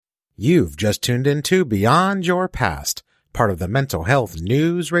You've just tuned into Beyond Your Past, part of the Mental Health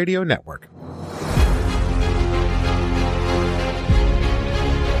News Radio Network.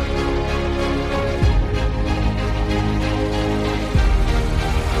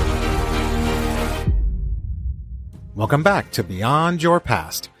 Welcome back to Beyond Your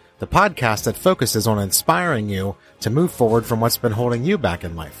Past, the podcast that focuses on inspiring you to move forward from what's been holding you back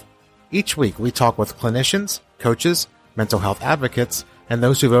in life. Each week, we talk with clinicians, coaches, mental health advocates, and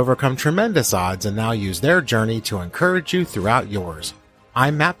those who've overcome tremendous odds and now use their journey to encourage you throughout yours.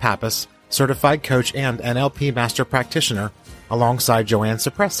 I'm Matt Pappas, certified coach and NLP master practitioner, alongside Joanne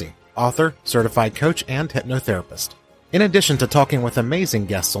Cipressi, author, certified coach, and hypnotherapist. In addition to talking with amazing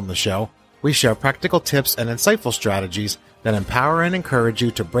guests on the show, we share practical tips and insightful strategies that empower and encourage you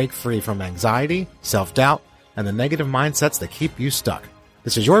to break free from anxiety, self-doubt, and the negative mindsets that keep you stuck.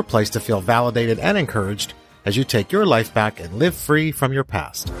 This is your place to feel validated and encouraged as you take your life back and live free from your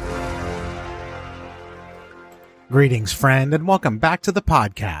past. Greetings, friend, and welcome back to the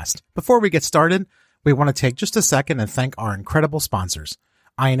podcast. Before we get started, we want to take just a second and thank our incredible sponsors.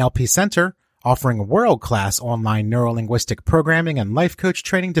 INLP Center, offering world-class online neurolinguistic programming and life coach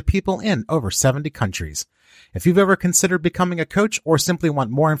training to people in over 70 countries. If you've ever considered becoming a coach or simply want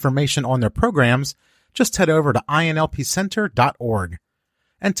more information on their programs, just head over to inlpcenter.org.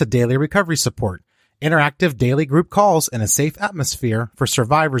 And to Daily Recovery Support, interactive daily group calls in a safe atmosphere for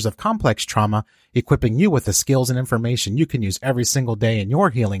survivors of complex trauma, equipping you with the skills and information you can use every single day in your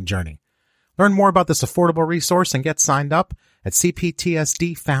healing journey. Learn more about this affordable resource and get signed up at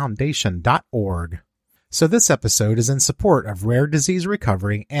cptsdfoundation.org. So this episode is in support of Rare Disease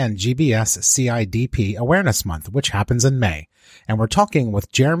Recovery and GBS CIDP Awareness Month, which happens in May. And we're talking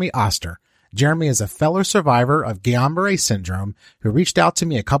with Jeremy Oster. Jeremy is a fellow survivor of Guillain-Barré syndrome who reached out to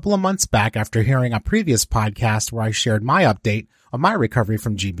me a couple of months back after hearing a previous podcast where I shared my update on my recovery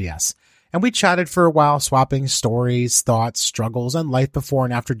from GBS. And we chatted for a while, swapping stories, thoughts, struggles, and life before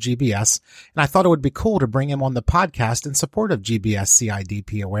and after GBS. And I thought it would be cool to bring him on the podcast in support of GBS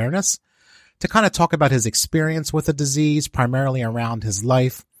CIDP awareness to kind of talk about his experience with the disease, primarily around his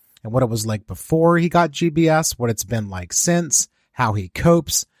life and what it was like before he got GBS, what it's been like since, how he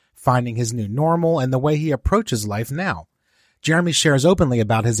copes, finding his new normal, and the way he approaches life now. Jeremy shares openly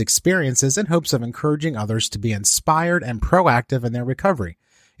about his experiences in hopes of encouraging others to be inspired and proactive in their recovery.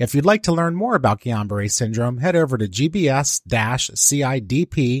 If you'd like to learn more about Guillain-Barré syndrome, head over to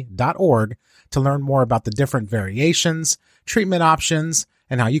gbs-cidp.org to learn more about the different variations, treatment options,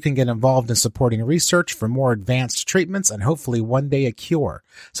 and how you can get involved in supporting research for more advanced treatments and hopefully one day a cure.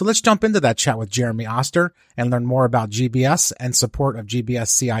 So let's jump into that chat with Jeremy Oster and learn more about GBS and support of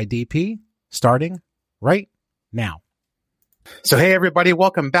GBS CIDP, starting right now. So hey everybody,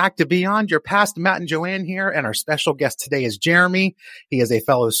 welcome back to Beyond Your Past. Matt and Joanne here, and our special guest today is Jeremy. He is a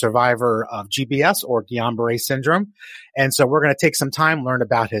fellow survivor of GBS or Guillain-Barré syndrome. And so we're going to take some time, learn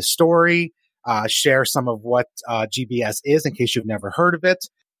about his story, share some of what GBS is in case you've never heard of it.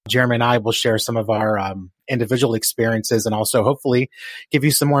 Jeremy and I will share some of our individual experiences and also hopefully give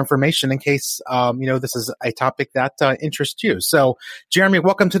you some more information in case, this is a topic that interests you. So Jeremy,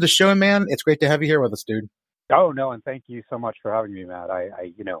 welcome to the show, man. It's great to have you here with us, dude. Oh, no, and thank you so much for having me, Matt.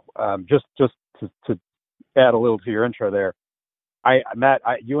 Just to add a little to your intro there, Matt,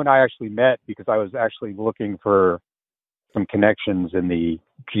 you and I actually met because I was actually looking for some connections in the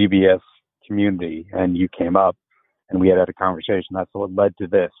GBS community, and you came up, and we had a conversation. That's what led to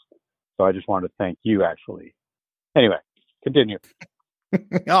this. So I just wanted to thank you, actually. Anyway, continue.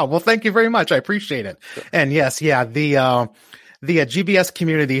 Oh, well, thank you very much. I appreciate it. And yes, yeah, the GBS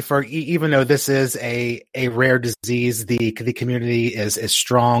community, for even though this is a rare disease, the community is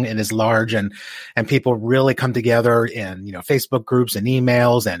strong and is large, and people really come together in Facebook groups and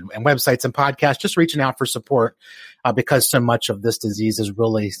emails and websites and podcasts, just reaching out for support because so much of this disease is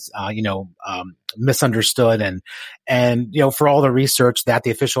really misunderstood, and for all the research that the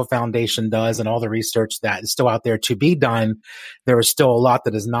official foundation does and all the research that is still out there to be done, there is still a lot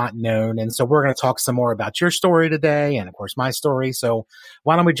that is not known. And so we're going to talk some more about your story today, and of course my story. So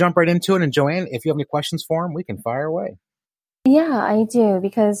why don't we jump right into it? And Joanne, if you have any questions for him, we can fire away. Yeah, I do,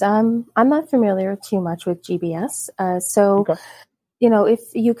 because I'm not familiar too much with GBS. Okay. If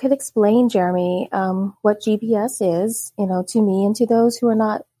you could explain, Jeremy, what GBS is, to me and to those who are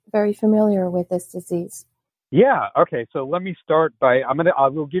not very familiar with this disease. Yeah. Okay. So let me start by, I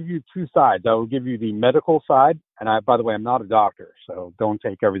will give you two sides. I will give you the medical side. And by the way, I'm not a doctor, so don't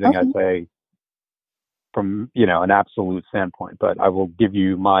take everything I say from, an absolute standpoint, but I will give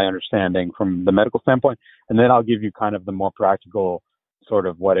you my understanding from the medical standpoint. And then I'll give you kind of the more practical sort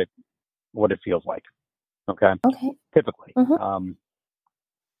of what it feels like. Okay. Okay. Typically.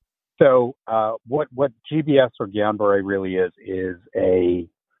 So what GBS or Guillain-Barré really is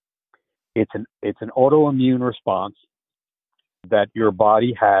it's an autoimmune response that your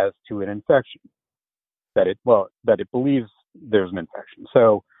body has to an infection that it believes there's an infection.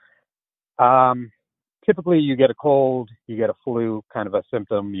 So typically you get a cold, you get a flu kind of a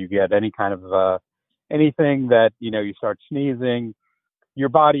symptom, you get any kind of anything that, you start sneezing, your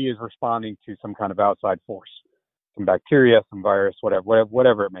body is responding to some kind of outside force, some bacteria, some virus,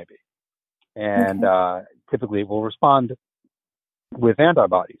 whatever it may be. And typically it will respond with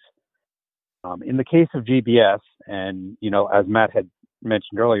antibodies. In the case of GBS, and, as Matt had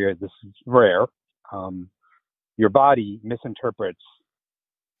mentioned earlier, this is rare. Your body misinterprets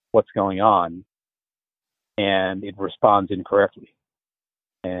what's going on and it responds incorrectly.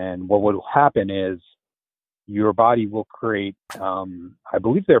 And what will happen is your body will create, I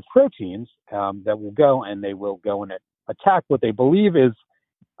believe they're proteins that will go and attack what they believe is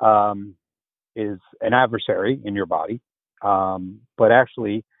an adversary in your body, but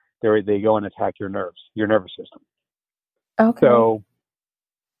actually they go and attack your nervous system. Okay. So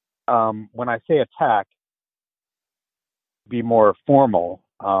when I say attack, be more formal,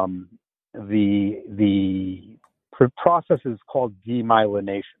 the process is called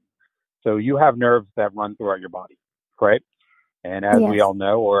demyelination. So you have nerves that run throughout your body, right? And as we all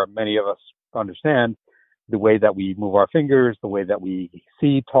know, or many of us understand, the way that we move our fingers, the way that we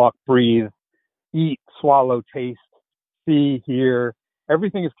see, talk, breathe, eat, swallow, taste, see, hear,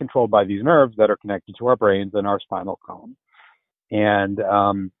 everything is controlled by these nerves that are connected to our brains and our spinal column. And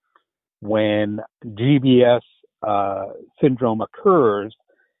when GBS syndrome occurs,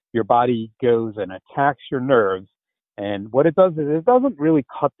 your body goes and attacks your nerves. And what it does is it doesn't really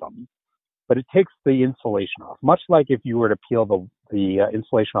cut them, but it takes the insulation off. Much like if you were to peel the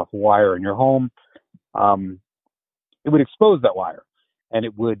insulation off a wire in your home, it would expose that wire, and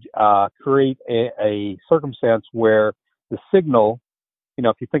it would create a circumstance where the signal,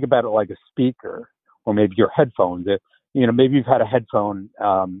 if you think about it like a speaker or maybe your headphones, maybe you've had a headphone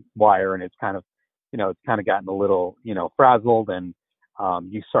wire and it's kind of gotten a little, frazzled and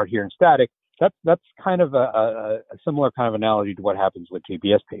you start hearing static. That's kind of a similar kind of analogy to what happens with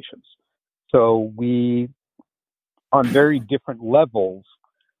GBS patients. So we, on very different levels,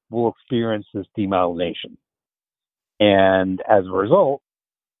 will experience this demyelination. And as a result,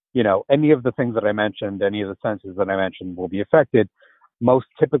 any of the things that I mentioned, any of the senses that I mentioned will be affected. Most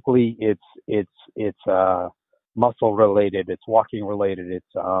typically it's muscle related, it's walking related,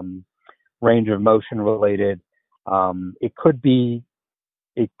 it's range of motion related. It could be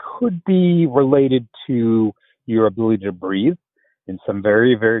related to your ability to breathe. In some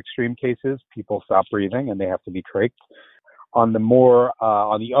very, very extreme cases, people stop breathing and they have to be trached. On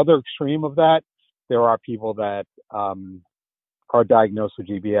the other extreme of that, there are people that are diagnosed with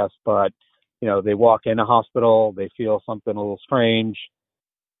GBS, but they walk in a hospital, they feel something a little strange,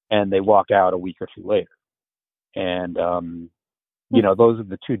 and they walk out a week or two later. And those are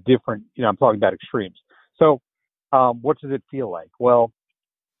the two different. I'm talking about extremes. So, what does it feel like? Well,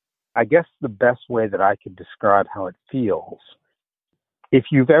 I guess the best way that I could describe how it feels, if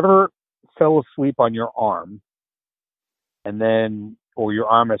you've ever fell asleep on your arm, or your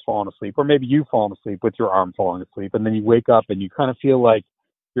arm has fallen asleep, or maybe you've fallen asleep with your arm falling asleep, and then you wake up and you kind of feel like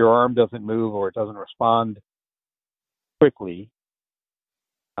your arm doesn't move or it doesn't respond quickly,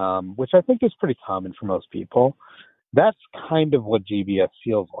 which I think is pretty common for most people. That's kind of what GBS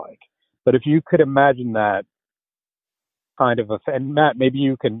feels like. But if you could imagine that kind of and Matt, maybe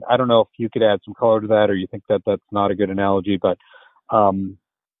you can, I don't know if you could add some color to that, or you think that that's not a good analogy, but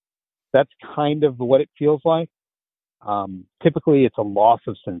that's kind of what it feels like. Typically it's a loss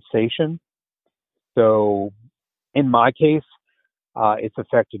of sensation. So in my case, it's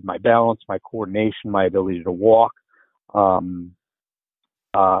affected my balance, my coordination, my ability to walk.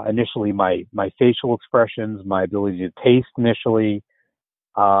 Initially my facial expressions, my ability to taste initially,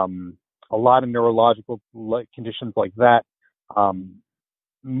 a lot of neurological conditions like that.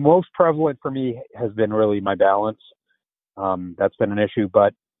 Most prevalent for me has been really my balance. That's been an issue,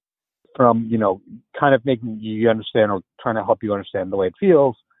 but from, kind of making you understand or trying to help you understand the way it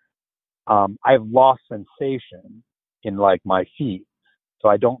feels, I've lost sensation in like my feet, so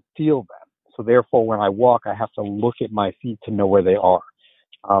I don't feel them. So therefore, when I walk, I have to look at my feet to know where they are.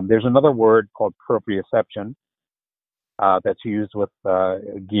 There's another word called proprioception that's used with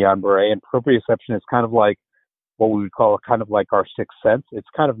Guillain-Barré, and proprioception is kind of like what we would call kind of like our sixth sense. It's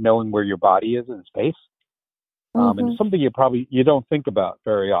kind of knowing where your body is in space. And it's something you don't think about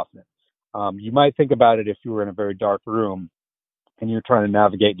very often. You might think about it if you were in a very dark room and you're trying to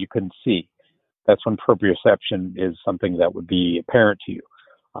navigate and you couldn't see. That's when proprioception is something that would be apparent to you.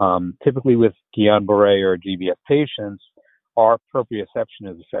 Typically with Guillain-Barré or GBS patients, our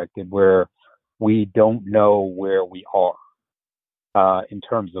proprioception is affected where we don't know where we are in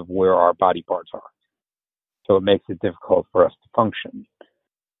terms of where our body parts are. So it makes it difficult for us to function.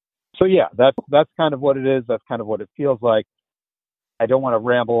 So yeah, that's kind of what it is. That's kind of what it feels like. I don't want to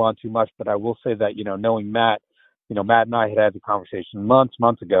ramble on too much, but I will say that, knowing Matt, Matt and I had the conversation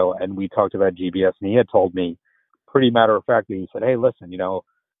months ago, and we talked about GBS, and he had told me pretty matter of factly, he said, hey, listen,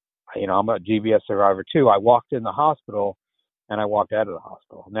 I'm a GBS survivor too. I walked in the hospital and I walked out of the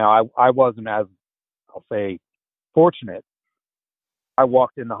hospital. Now, I wasn't as, I'll say, fortunate. I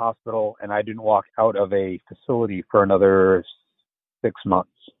walked in the hospital and I didn't walk out of a facility for another 6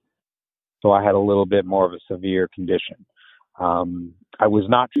 months. So I had a little bit more of a severe condition. I was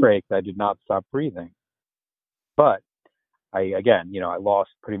not trached. I did not stop breathing. But I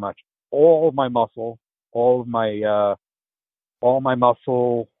lost pretty much all of my muscle, most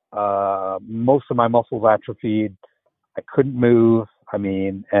of my muscles atrophied. I couldn't move. I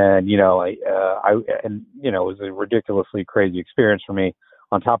mean, and it was a ridiculously crazy experience for me.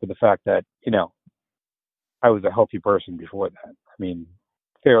 On top of the fact that I was a healthy person before that. I mean,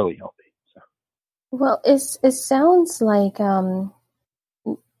 fairly healthy. So. Well, it sounds like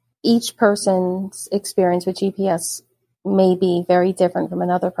each person's experience with GBS may be very different from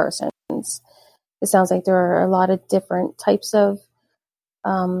another person's. It sounds like there are a lot of different types of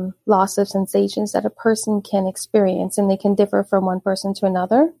loss of sensations that a person can experience, and they can differ from one person to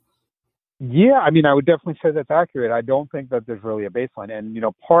another. Yeah, I mean, I would definitely say that's accurate. I don't think that there's really a baseline. And,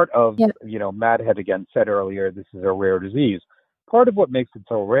 part of, Matt had again said earlier, this is a rare disease. Part of what makes it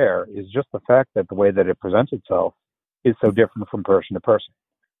so rare is just the fact that the way that it presents itself is so different from person to person.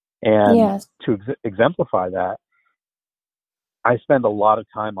 And to exemplify that, I spend a lot of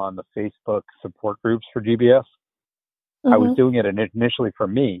time on the Facebook support groups for GBS. I was doing it initially for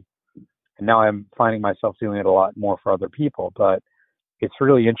me, and now I'm finding myself doing it a lot more for other people. But it's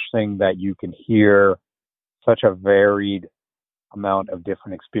really interesting that you can hear such a varied amount of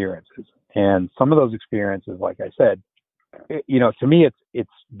different experiences. And some of those experiences, like I said, to me, it's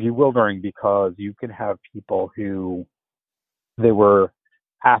bewildering because you can have people who they were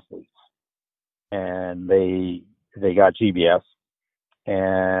athletes and they got GBS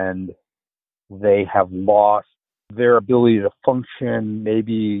and they have lost their ability to function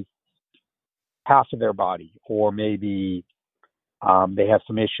maybe half of their body, or maybe they have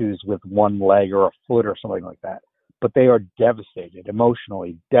some issues with one leg or a foot or something like that. But they are devastated,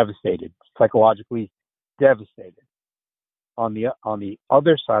 emotionally devastated, psychologically devastated. On the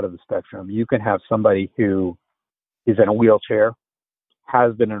other side of the spectrum, you can have somebody who is in a wheelchair,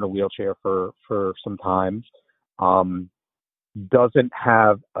 has been in a wheelchair for some time, doesn't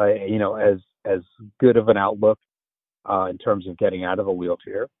have as good of an outlook in terms of getting out of a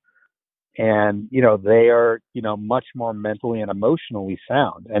wheelchair. And, they are, much more mentally and emotionally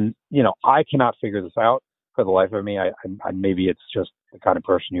sound. And, I cannot figure this out for the life of me. I maybe it's just the kind of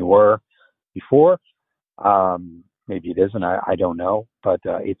person you were before. Maybe it isn't. I don't know. But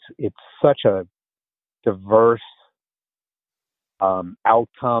it's such a diverse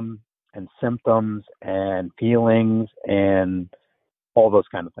outcome and symptoms and feelings and all those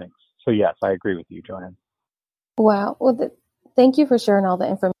kind of things. So, yes, I agree with you, Joanne. Wow. Well, thank you for sharing all the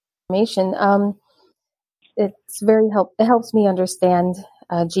information. It's it helps me understand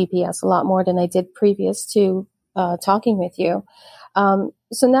GBS a lot more than I did previous to talking with you.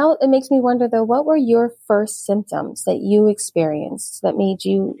 So now it makes me wonder, though, what were your first symptoms that you experienced that made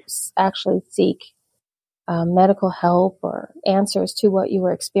you actually seek medical help or answers to what you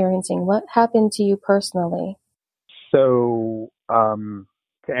were experiencing? What happened to you personally? So to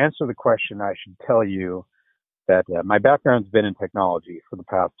answer the question, I should tell you that my background's been in technology for the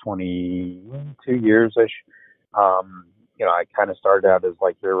past 22 years-ish. I kind of started out as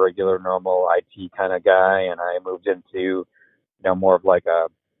like your regular, normal IT kind of guy, and I moved into, more of like a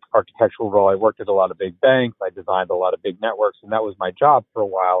architectural role. I worked at a lot of big banks. I designed a lot of big networks, and that was my job for a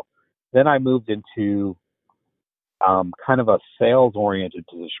while. Then I moved into kind of a sales-oriented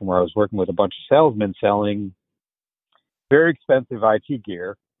position where I was working with a bunch of salesmen selling very expensive IT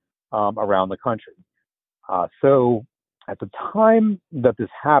gear around the country. So at the time that this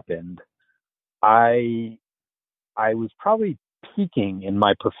happened, I was probably peaking in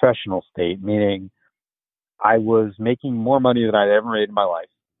my professional state, meaning I was making more money than I'd ever made in my life.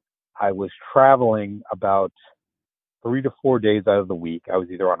 I was traveling about 3 to 4 days out of the week. I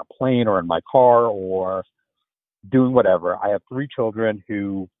was either on a plane or in my car or doing whatever. I have 3 children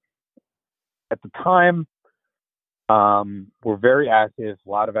who, at the time, were very active, a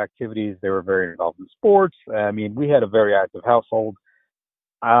lot of activities. They were very involved in sports. I mean, we had a very active household.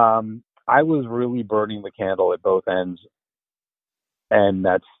 I was really burning the candle at both ends, and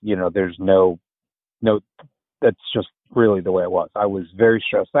that's, there's no, that's just really the way it was. I was very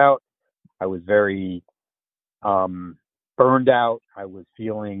stressed out. I was very burned out. I was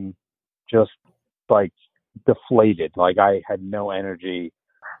feeling just like deflated, like I had no energy.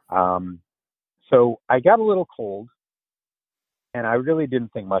 So I got a little cold, and I really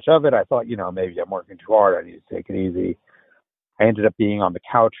didn't think much of it. I thought, maybe I'm working too hard. I need to take it easy. I ended up being on the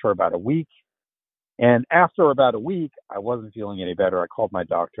couch for about a week. And after about a week, I wasn't feeling any better. I called my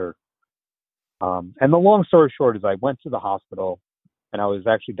doctor. And the long story short is I went to the hospital, and I was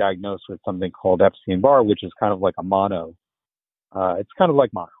actually diagnosed with something called Epstein-Barr, which is kind of like a mono. It's kind of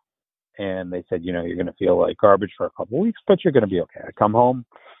like mono. And they said, you're going to feel like garbage for a couple of weeks, but you're going to be okay. I come home,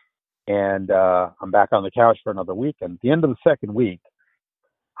 and I'm back on the couch for another week. And at the end of the second week,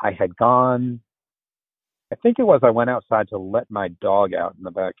 I had gone, I think it was, I went outside to let my dog out in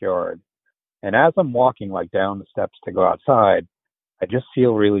the backyard. And as I'm walking like down the steps to go outside, I just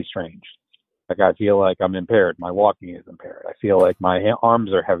feel really strange. Like I feel like I'm impaired. My walking is impaired. I feel like my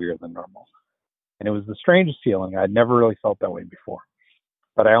arms are heavier than normal. And it was the strangest feeling. I'd never really felt that way before.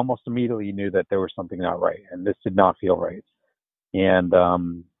 But I almost immediately knew that there was something not right. And this did not feel right. And,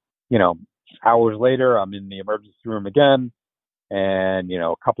 hours later, I'm in the emergency room again. And,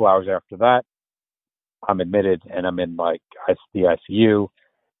 a couple hours after that, I'm admitted, and I'm in the ICU.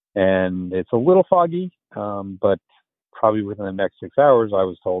 And it's a little foggy, but probably within the next 6 hours, I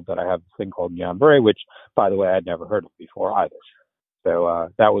was told that I have this thing called Guillain-Barré, which, by the way, I'd never heard of before either. So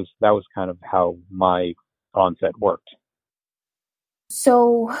that was kind of how my onset worked.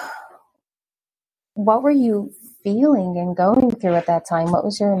 So what were you feeling and going through at that time? What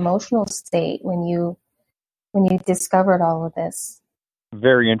was your emotional state when you discovered all of this?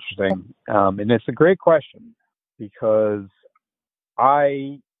 Very interesting. And it's a great question, because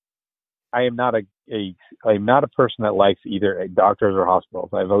I am not I'm not a person that likes either doctors or hospitals.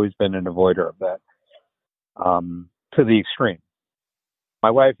 I've always been an avoider of that, to the extreme.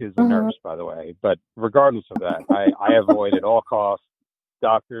 My wife is a nurse, by the way, but regardless of that, I avoid at all costs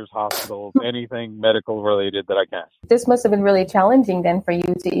doctors, hospitals, anything medical related that I can. This must have been really challenging then for you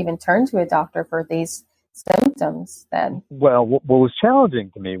to even turn to a doctor for these symptoms then. Well, what was challenging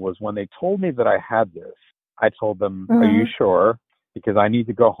to me was when they told me that I had this, I told them, Are you sure? Because I need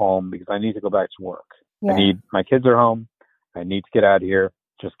to go home, because I need to go back to work. Yeah. My kids are home. I need to get out of here.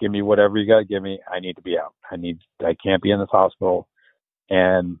 Just give me whatever you got to give me. I need to be out. I can't be in this hospital.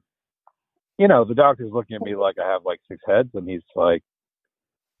 And, the doctor's looking at me like I have like 6 heads, and he's like,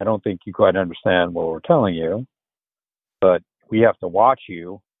 I don't think you quite understand what we're telling you, but we have to watch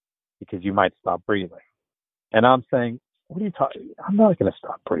you because you might stop breathing. And I'm saying, what are you talking? I'm not going to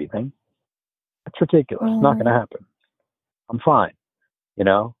stop breathing. That's ridiculous. It's not going to happen. I'm fine.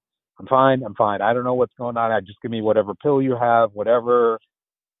 I'm fine. I don't know what's going on. Just give me whatever pill you have, whatever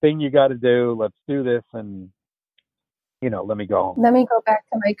thing you got to do. Let's do this. And, let me go home. Let me go back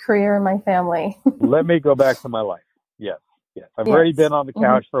to my career and my family. Let me go back to my life. Yes. I've already been on the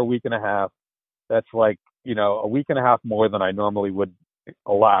couch for a week and a half. That's like, a week and a half more than I normally would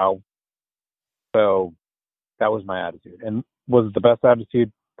allow. So that was my attitude. And was it the best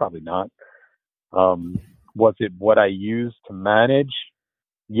attitude? Probably not. Was it what I used to manage?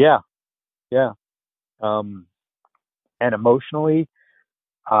 Yeah. And emotionally,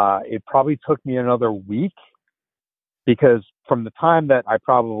 it probably took me another week, because from the time that I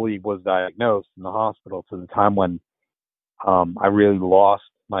probably was diagnosed in the hospital to the time when I really lost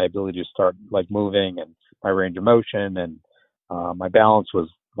my ability to start like moving and my range of motion, and my balance was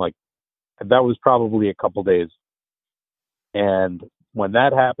like, that was probably a couple days. And when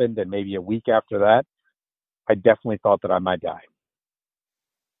that happened, and maybe a week after that, I definitely thought that I might die.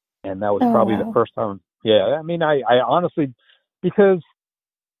 And that was probably the first time. Yeah. I mean, I honestly, because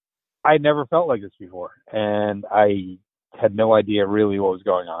I never felt like this before, and I had no idea really what was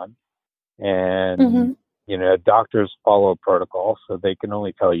going on. And, doctors follow a protocol, so they can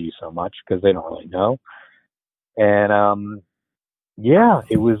only tell you so much because they don't really know. And,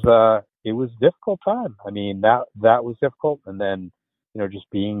 it was a difficult time. I mean, that was difficult. And then, just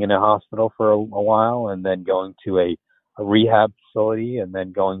being in a hospital for a while, and then going to a rehab facility, and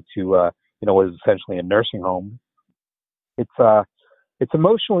then going to, what is essentially a nursing home. It's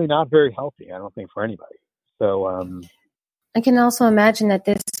emotionally not very healthy, I don't think, for anybody. So, I can also imagine that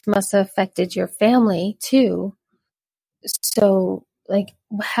this must have affected your family too. So,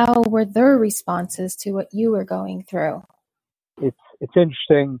 how were their responses to what you were going through? It's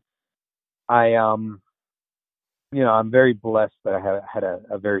interesting. I'm very blessed that I had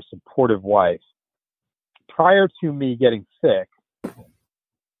a very supportive wife. Prior to me getting sick,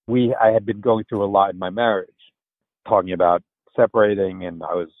 I had been going through a lot in my marriage, talking about separating, and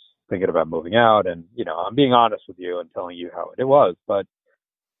I was thinking about moving out. And, I'm being honest with you and telling you how it was. But,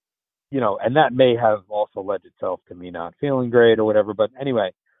 and that may have also led itself to me not feeling great or whatever. But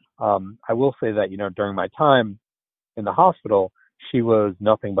anyway, I will say that, during my time in the hospital, she was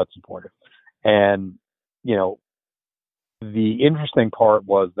nothing but supportive. And, the interesting part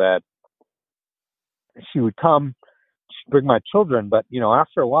was that she would come, she'd bring my children, but,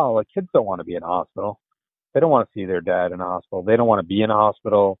 after a while, the kids don't want to be in a hospital. They don't want to see their dad in a hospital. They don't want to be in a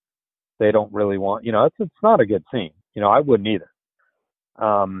hospital. They don't really want, it's not a good scene. I wouldn't either.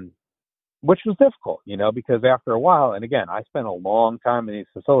 Which was difficult, because after a while, and again, I spent a long time in these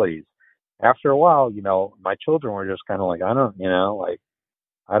facilities. After a while, my children were just kind of like, I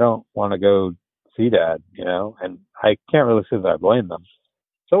don't want to go see dad, and I can't really say that I blame them.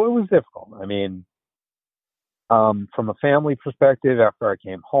 So it was difficult. I mean, from a family perspective, after I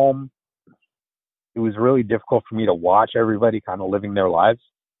came home, it was really difficult for me to watch everybody kind of living their lives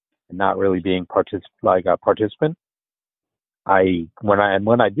and not really being a participant. When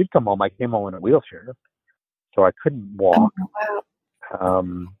I did come home, I came home in a wheelchair, so I couldn't walk.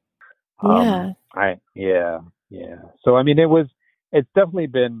 Oh, wow. Yeah. So I mean, it's definitely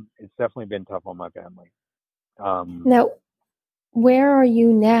been tough on my family. Now, where are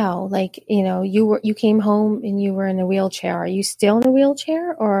you now? Like, you came home and you were in a wheelchair. Are you still in a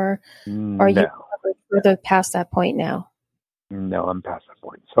wheelchair, or are you further past that point now? No, I'm past that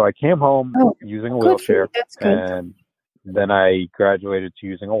point. So I came home using a wheelchair, and then I graduated to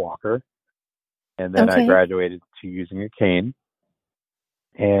using a walker, and then I graduated to using a cane.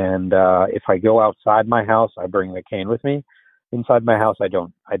 And if I go outside my house, I bring the cane with me. Inside my house, I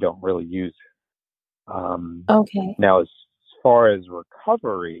don't really use it. Now, as far as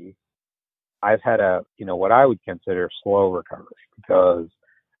recovery, I've had what I would consider slow recovery, because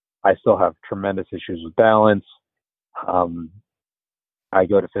I still have tremendous issues with balance. I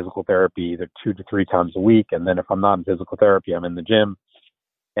go to physical therapy either 2 to 3 times a week. And then if I'm not in physical therapy, I'm in the gym.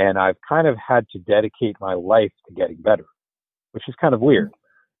 And I've kind of had to dedicate my life to getting better, which is kind of weird,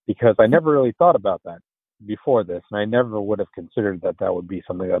 because I never really thought about that before this. And I never would have considered that would be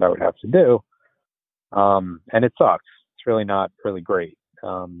something that I would have to do. And it sucks. It's really not really great.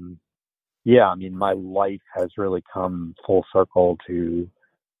 I mean, my life has really come full circle to,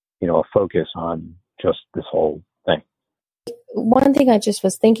 a focus on just this whole thing. One thing I just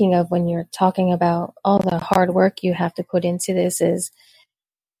was thinking of when you're talking about all the hard work you have to put into this is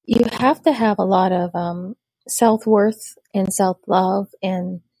you have to have a lot of self-worth and self-love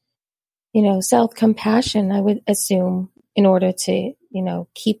and, self-compassion, I would assume, in order to,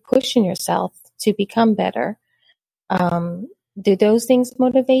 keep pushing yourself to become better. Do those things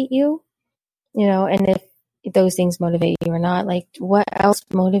motivate you? And if those things motivate you or not, like, what else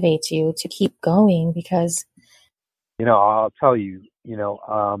motivates you to keep going? Because I'll tell you,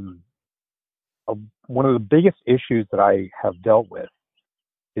 one of the biggest issues that I have dealt with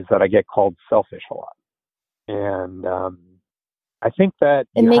is that I get called selfish a lot. And I think that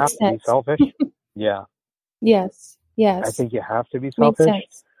you have to be selfish. Yeah. Yes. I think you have to be selfish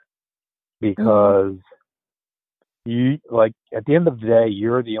because you, like, at the end of the day,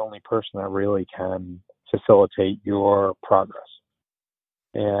 you're the only person that really can facilitate your progress.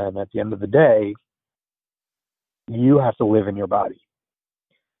 And at the end of the day, you have to live in your body,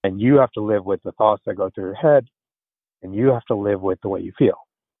 and you have to live with the thoughts that go through your head, and you have to live with the way you feel.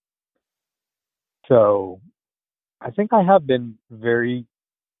 So I think I have been very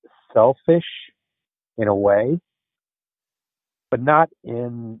selfish in a way, but not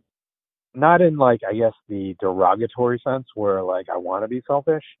in like, I guess, the derogatory sense where, like, I want to be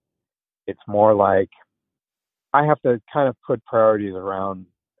selfish. It's more like I have to kind of put priorities around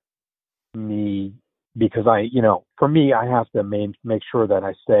me, because for me, I have to make sure that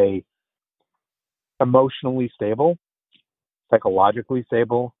I stay emotionally stable, psychologically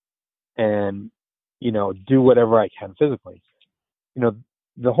stable, and, do whatever I can physically.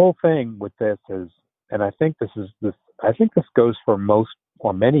 The whole thing with this is, and I think this goes for most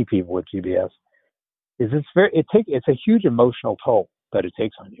or many people with GBS, is it's a huge emotional toll that it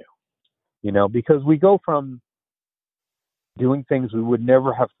takes on you, because we go from doing things we would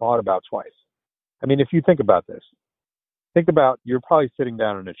never have thought about twice. I mean, if you think about this, you're probably sitting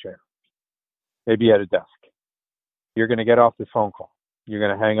down in a chair, maybe at a desk. You're going to get off the phone call. You're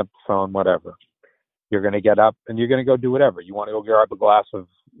going to hang up the phone, whatever. You're going to get up and you're going to go do whatever. You want to go grab a glass of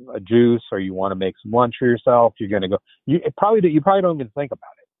a juice, or you want to make some lunch for yourself. You're going to go. You probably don't even think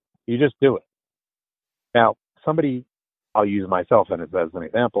about it. You just do it. Now, I'll use myself as an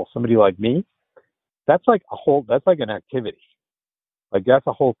example. Somebody like me, that's like an activity. Like, that's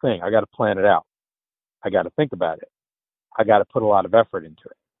a whole thing. I got to plan it out. I got to think about it. I got to put a lot of effort into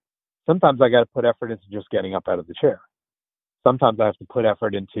it. Sometimes I got to put effort into just getting up out of the chair. Sometimes I have to put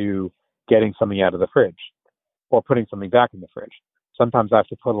effort into getting something out of the fridge or putting something back in the fridge. Sometimes I have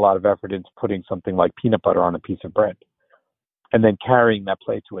to put a lot of effort into putting something like peanut butter on a piece of bread and then carrying that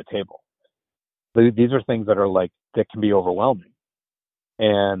plate to a table. These are things that are like, that can be overwhelming.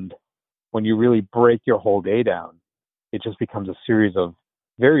 And when you really break your whole day down, it just becomes a series of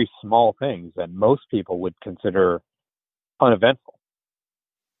very small things that most people would consider uneventful.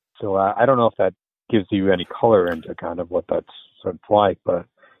 So I don't know if that gives you any color into kind of what that's sort of like, but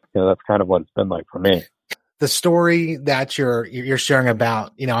that's kind of what it's been like for me. The story that you're sharing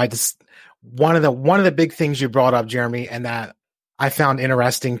about, one of the big things you brought up, Jeremy, and that I found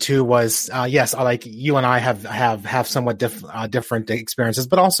interesting too was, yes, like you and I have somewhat different experiences,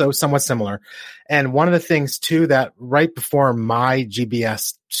 but also somewhat similar. And one of the things too, that right before my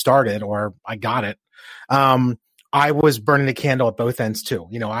GBS started, or I got it, I was burning the candle at both ends too.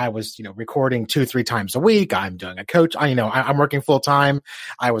 I was, recording 2-3 times a week. I'm doing a coach. I'm working full time.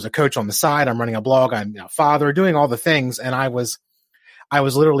 I was a coach on the side. I'm running a blog. I'm a father, doing all the things. And I was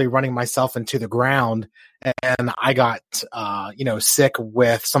literally running myself into the ground, and I got, sick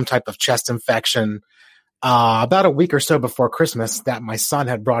with some type of chest infection, about a week or so before Christmas that my son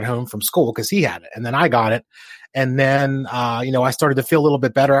had brought home from school because he had it. And then I got it. And then, I started to feel a little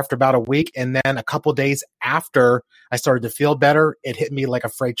bit better after about a week. And then a couple days after I started to feel better, it hit me like a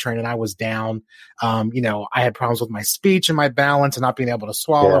freight train and I was down. I had problems with my speech and my balance and not being able to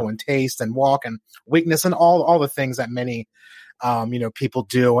swallow and taste and walk, and weakness and all the things that many, people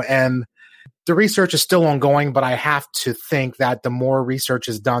do. And the research is still ongoing, but I have to think that the more research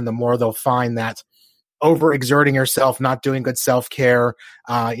is done, the more they'll find that overexerting yourself, not doing good self-care,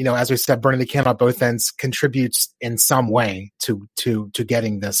 as we said, burning the candle at both ends contributes in some way to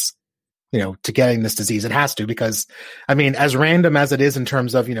getting this, to getting this disease. It has to, because as random as it is in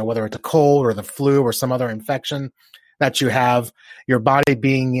terms of, whether it's a cold or the flu or some other infection that you have, your body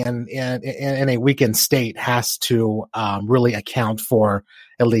being in a weakened state has to really account for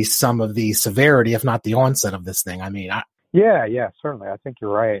at least some of the severity, if not the onset of this thing. Yeah, certainly. I think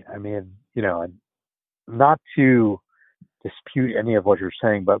you're right. Not to dispute any of what you're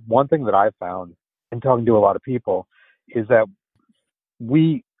saying, but one thing that I've found in talking to a lot of people is that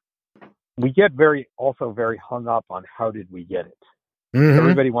we get very hung up on how did we get it. Mm-hmm.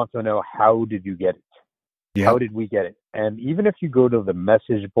 Everybody wants to know, how did you get it? Yep. How did we get it? And even if you go to the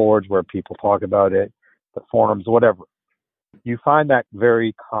message boards where people talk about it, the forums, whatever, you find that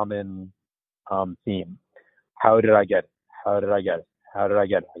very common theme. How did I get it? How did I get it? How did I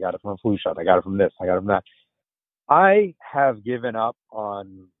get it? I got it from a flu shot. I got it from this. I got it from that. I have given up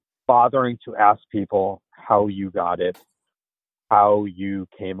on bothering to ask people how you got it, how you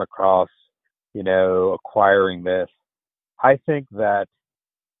came across, acquiring this. I think that,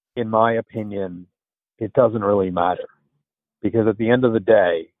 in my opinion, it doesn't really matter, because at the end of the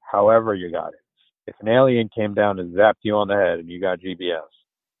day, however you got it, if an alien came down and zapped you on the head and you got GBS,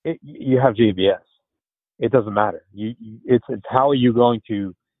 you have GBS. It doesn't matter. It's how are you going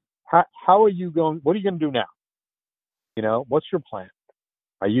to, how are you going, what are you going to do now? What's your plan?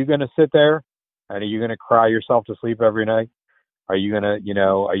 Are you going to sit there and are you going to cry yourself to sleep every night? Are you going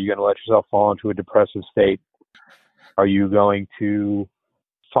to let yourself fall into a depressive state? Are you going to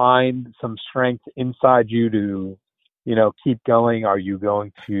find some strength inside you to, keep going? Are you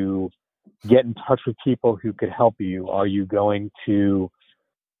going to get in touch with people who could help you? Are you going to,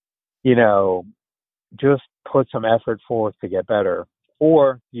 just put some effort forth to get better?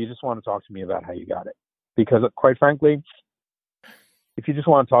 Or you just want to talk to me about how you got it? Because quite frankly, if you just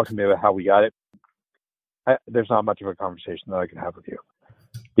want to talk to me about how we got it, there's not much of a conversation that I can have with you,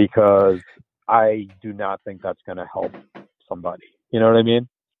 because I do not think that's going to help somebody. You know what I mean?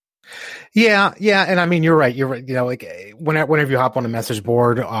 Yeah. And you're right. You're right. Like whenever you hop on a message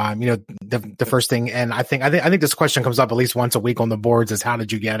board, the first thing, and I think this question comes up at least once a week on the boards, is how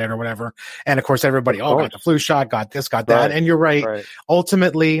did you get it or whatever. And of course, everybody, got the flu shot, got this, got that. Right. And you're right.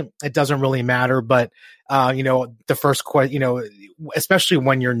 Ultimately, it doesn't really matter. But, the first question, especially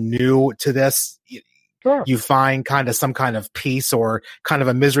when you're new to this, sure, you find kind of some kind of peace or kind of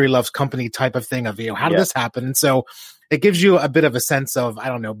a misery loves company type of thing of, how did this happen? And so it gives you a bit of a sense of,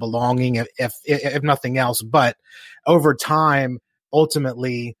 belonging, if nothing else. But over time,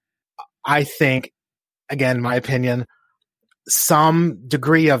 ultimately, I think, again, in my opinion, some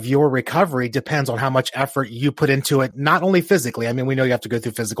degree of your recovery depends on how much effort you put into it, not only physically. We know you have to go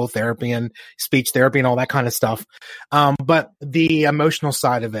through physical therapy and speech therapy and all that kind of stuff. But the emotional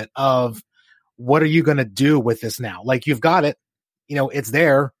side of it, of what are you going to do with this now? Like, you've got it. it's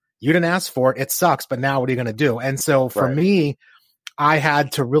there. You didn't ask for it. It sucks, but now what are you going to do? And so for me, I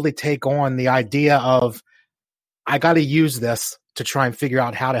had to really take on the idea of, I got to use this to try and figure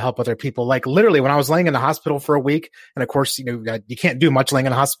out how to help other people. Like literally when I was laying in the hospital for a week, and of course, you can't do much laying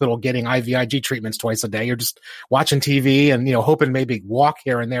in the hospital getting IVIG treatments twice a day. You're just watching TV and, hoping maybe walk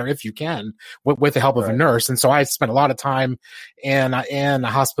here and there if you can with the help of a nurse. And so I spent a lot of time in a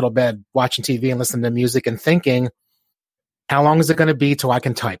hospital bed watching TV and listening to music and thinking, how long is it going to be till I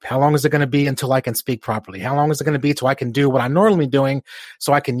can type? How long is it going to be until I can speak properly? How long is it going to be till I can do what I'm normally doing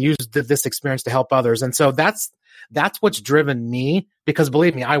so I can use this experience to help others? And so that's what's driven me, because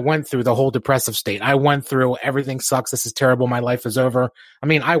believe me, I went through the whole depressive state. I went through everything sucks. This is terrible. My life is over. I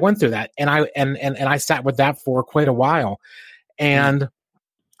mean, I went through that, and I sat with that for quite a while, and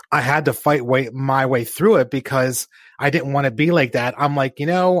I had to fight my way through it because I didn't want to be like that. I'm like,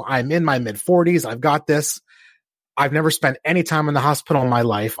 I'm in my mid-40s. I've got this. I've never spent any time in the hospital in my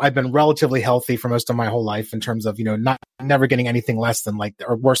life. I've been relatively healthy for most of my whole life in terms of, never getting anything less than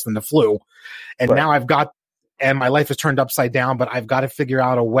or worse than the flu. And now and my life is turned upside down, but I've got to figure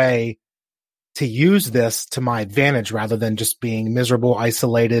out a way to use this to my advantage rather than just being miserable,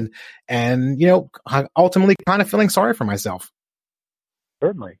 isolated, and, ultimately kind of feeling sorry for myself.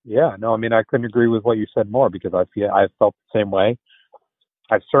 Certainly. Yeah. No, I mean, I couldn't agree with what you said more, because I've felt the same way.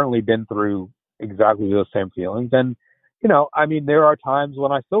 I've certainly been through exactly those same feelings. And, I mean, there are times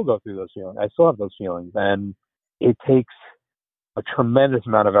when I still go through those feelings. I still have those feelings, and it takes a tremendous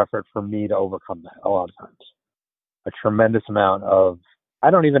amount of effort for me to overcome that a lot of times. A tremendous amount of,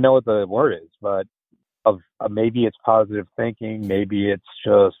 I don't even know what the word is, but maybe it's positive thinking. Maybe it's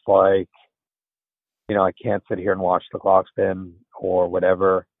just like, I can't sit here and watch the clock spin or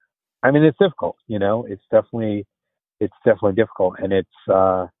whatever. I mean, it's difficult, it's definitely difficult. And it's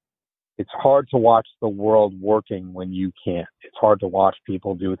hard to watch the world working when you can't. It's hard to watch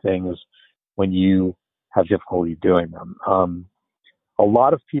people do things when you have difficulty doing them. A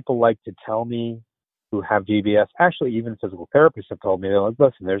lot of people like to tell me, who have GBS, actually even physical therapists have told me, they're like,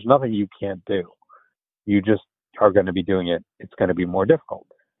 listen, there's nothing you can't do. You just are going to be doing it. It's going to be more difficult.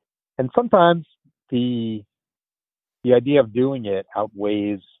 And sometimes the idea of doing it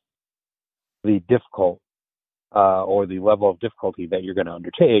outweighs the difficult or the level of difficulty that you're going to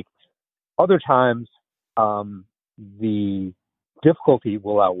undertake. Other times, the difficulty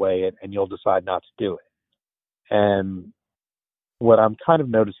will outweigh it, and you'll decide not to do it. And what I'm kind of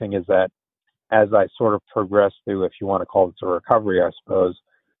noticing is that as I sort of progress through, if you want to call it a recovery, I suppose,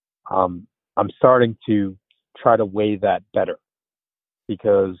 I'm starting to try to weigh that better.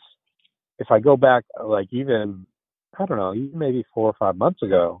 Because if I go back, like even maybe 4 or 5 months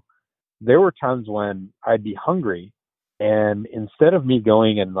ago, there were times when I'd be hungry, and instead of me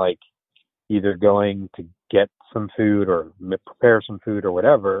going and either going to get some food or prepare some food or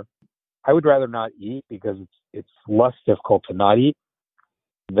whatever, I would rather not eat, because it's less difficult to not eat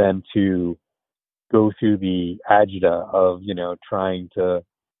than to go through the agita of, trying to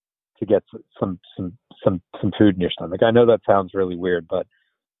get some food in your stomach. I know that sounds really weird, but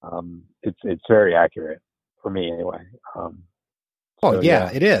it's very accurate for me anyway.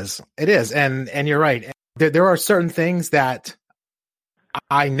 It is. It is. And you're right. There are certain things that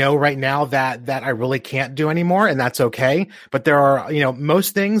I know right now that I really can't do anymore, and that's okay. But there are,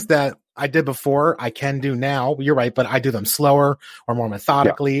 most things that I did before I can do now. You're right, but I do them slower or more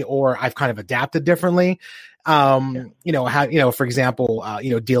methodically, or I've kind of adapted differently. For example,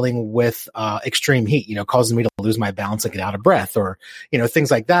 dealing with extreme heat, causing me to lose my balance and get out of breath, or, things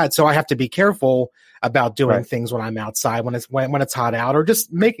like that. So I have to be careful about doing things when I'm outside, when it's hot out, or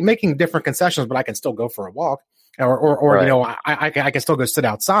just making different concessions, but I can still go for a walk. Or I can still go sit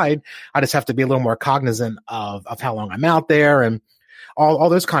outside. I just have to be a little more cognizant of how long I'm out there and all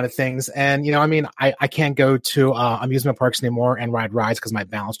those kind of things. And, I can't go to amusement parks anymore and ride rides because my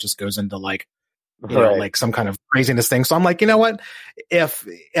balance just goes into like some kind of craziness thing. So I'm like, you know what,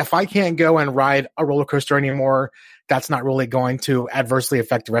 if I can't go and ride a roller coaster anymore, that's not really going to adversely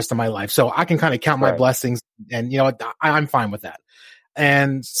affect the rest of my life. So I can kind of count my blessings, and, I'm fine with that.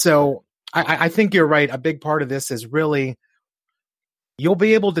 And so I think you're right. A big part of this is really, you'll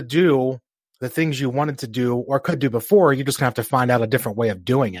be able to do the things you wanted to do or could do before. You're just gonna have to find out a different way of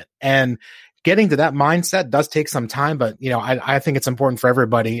doing it. And getting to that mindset does take some time, but I think it's important for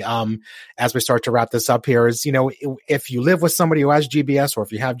everybody. As we start to wrap this up here, is if you live with somebody who has GBS, or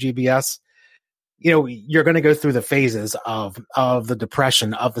if you have GBS, you're going to go through the phases of the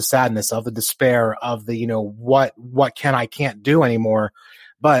depression, of the sadness, of the despair, of the what I can't do anymore.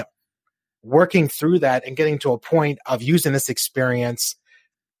 But working through that and getting to a point of using this experience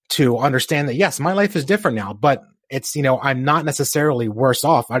to understand that, yes, my life is different now, but it's, I'm not necessarily worse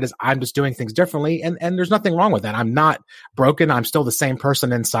off. I'm just doing things differently. And there's nothing wrong with that. I'm not broken. I'm still the same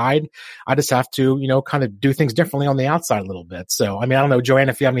person inside. I just have to, kind of do things differently on the outside a little bit. So, I don't know, Joanne,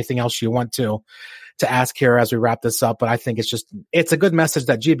 if you have anything else you want to ask here as we wrap this up, but I think it's a good message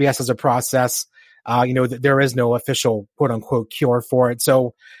that GBS is a process. That there is no official quote unquote cure for it.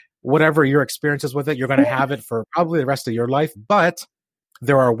 So whatever your experiences with it, you're going to have it for probably the rest of your life, but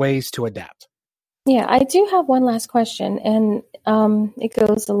there are ways to adapt. Yeah, I do have one last question, and it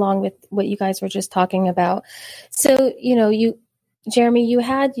goes along with what you guys were just talking about. So, Jeremy, you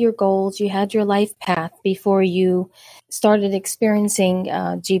had your goals, you had your life path before you started experiencing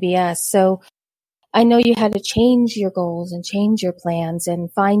GBS. So I know you had to change your goals and change your plans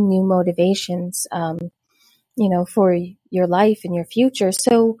and find new motivations, for your life and your future.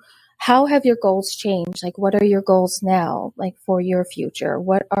 So how have your goals changed? Like, what are your goals now, like for your future?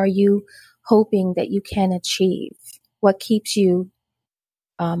 What are you hoping that you can achieve? What keeps you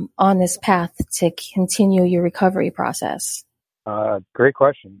on this path to continue your recovery process? Great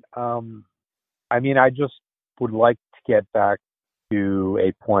question. I just would like to get back to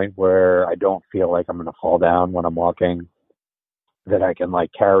a point where I don't feel like I'm going to fall down when I'm walking, that I can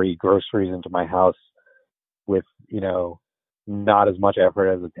carry groceries into my house with, not as much effort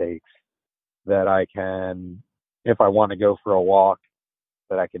as it takes, that I can, if I want to go for a walk,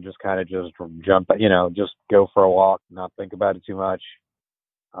 that I can just kind of just jump, just go for a walk, not think about it too much.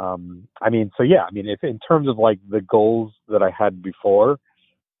 If in terms of the goals that I had before,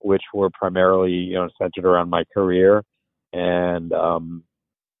 which were primarily, centered around my career and,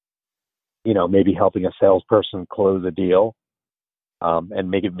 maybe helping a salesperson close a deal,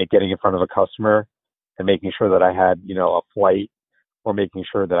 and getting in front of a customer and making sure that I had, a flight, or making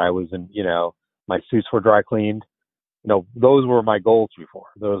sure that I was in, my suits were dry cleaned. Those were my goals before.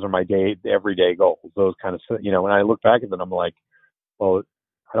 Those are my everyday goals. Those kind of, when I look back at them, I'm like, well,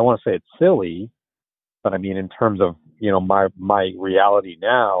 I don't want to say it's silly, but in terms of, my reality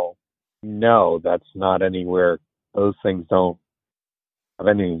now, no, that's not anywhere. Those things don't have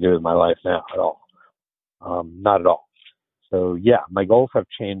anything to do with my life now at all. Not at all. So yeah, my goals have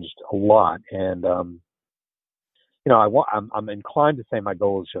changed a lot. And, I'm inclined to say my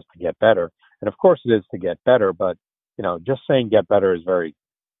goal is just to get better. And of course it is to get better, but, just saying get better is very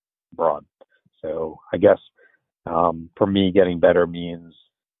broad. So I guess, for me, getting better means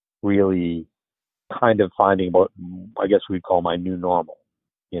really kind of finding what I guess we'd call my new normal,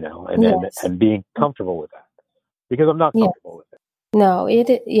 and being comfortable with that, because I'm not comfortable with it. No,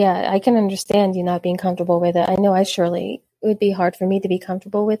 I can understand you not being comfortable with it. I know it would be hard for me to be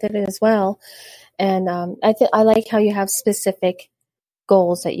comfortable with it as well. And I like how you have specific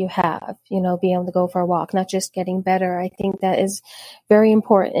goals that you have, being able to go for a walk, not just getting better. I think that is very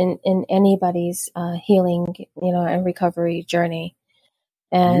important in anybody's healing, and recovery journey.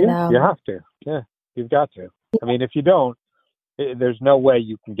 And you have to. Yeah, you've got to. If you don't, there's no way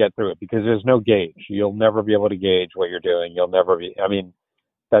you can get through it, because there's no gauge. You'll never be able to gauge what you're doing. You'll never be.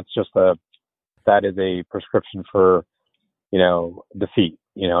 That is a prescription for, defeat.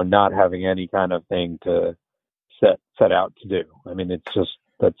 Not having any kind of thing to set out to do.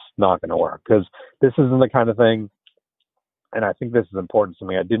 That's not going to work, because this isn't the kind of thing. And I think this is important.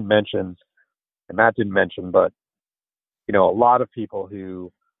 Something I didn't mention, and Matt didn't mention, but a lot of people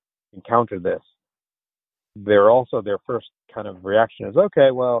who encounter this, their first kind of reaction is,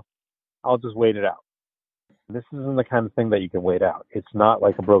 okay, well, I'll just wait it out. This isn't the kind of thing that you can wait out. It's not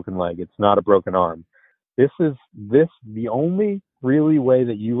like a broken leg. It's not a broken arm. The only really way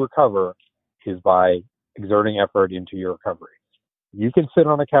that you recover is by exerting effort into your recovery. You can sit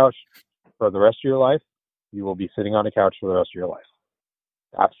on a couch for the rest of your life. You will be sitting on a couch for the rest of your life.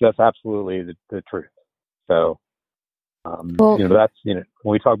 That's absolutely the truth. So, that's, when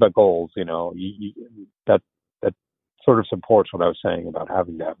we talk about goals, that sort of supports what I was saying about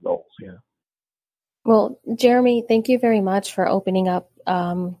having to have goals. Yeah. Well, Jeremy, thank you very much for opening up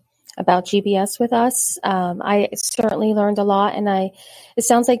about GBS with us. I certainly learned a lot, and it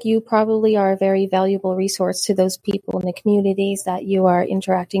sounds like you probably are a very valuable resource to those people in the communities that you are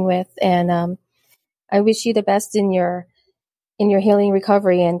interacting with. And I wish you the best in your healing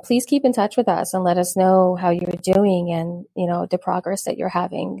recovery, and please keep in touch with us and let us know how you're doing and, the progress that you're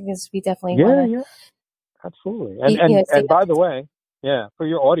having, because we definitely want to. Yeah, absolutely. And by the way, for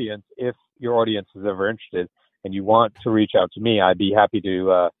your audience, if your audience is ever interested and you want to reach out to me, I'd be happy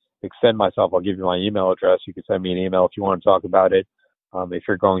to extend myself. I'll give you my email address. You can send me an email if you want to talk about it. If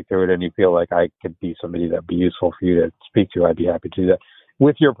you're going through it and you feel like I could be somebody that'd be useful for you to speak to, I'd be happy to do that,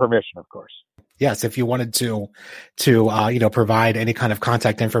 with your permission, of course. Yes, if you wanted to provide any kind of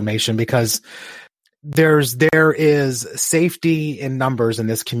contact information, because there is safety in numbers in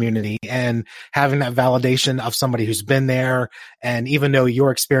this community, and having that validation of somebody who's been there. And even though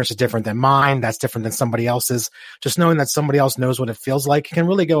your experience is different than mine, that's different than somebody else's, just knowing that somebody else knows what it feels like can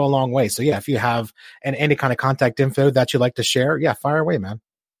really go a long way. So yeah, if you have any kind of contact info that you'd like to share, yeah, fire away, man.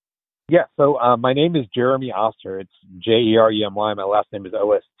 Yeah. So, my name is Jeremy Oster. It's Jeremy. My last name is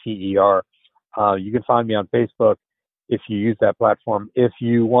Oster. You can find me on Facebook if you use that platform. If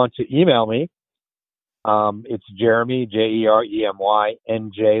you want to email me, it's Jeremy, Jeremy,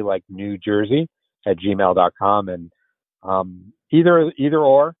 NJ, like New Jersey, @gmail.com. And, either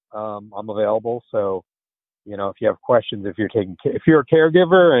or, I'm available. So, if you have questions, if you're a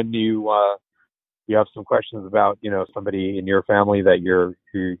caregiver and you have some questions about, somebody in your family that you're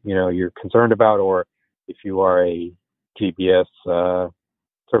concerned about, or if you are a GBS,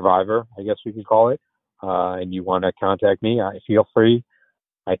 survivor, I guess we could call it, and you want to contact me, feel free.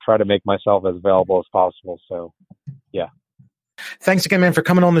 I try to make myself as available as possible. So, yeah. Thanks again, man, for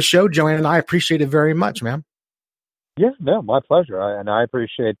coming on the show, Joanne, and I appreciate it very much, man. Yeah, no, my pleasure. I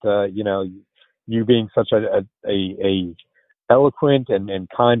appreciate, you being such a eloquent and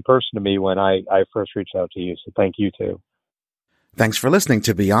kind person to me when I first reached out to you. So thank you too. Thanks for listening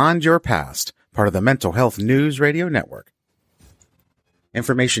to Beyond Your Past, part of the Mental Health News Radio Network.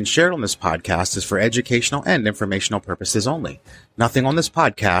 Information shared on this podcast is for educational and informational purposes only. Nothing on this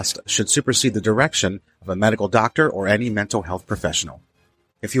podcast should supersede the direction of a medical doctor or any mental health professional.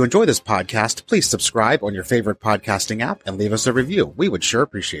 If you enjoy this podcast, please subscribe on your favorite podcasting app and leave us a review. We would sure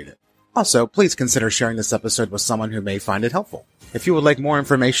appreciate it. Also, please consider sharing this episode with someone who may find it helpful. If you would like more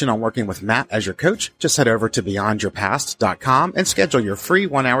information on working with Matt as your coach, just head over to beyondyourpast.com and schedule your free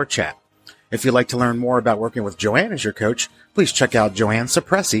 1-hour chat. If you'd like to learn more about working with Joanne as your coach, please check out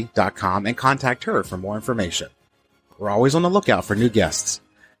joannesuppressi.com and contact her for more information. We're always on the lookout for new guests.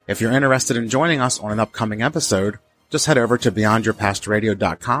 If you're interested in joining us on an upcoming episode, just head over to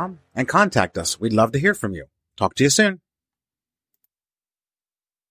beyondyourpastradio.com and contact us. We'd love to hear from you. Talk to you soon.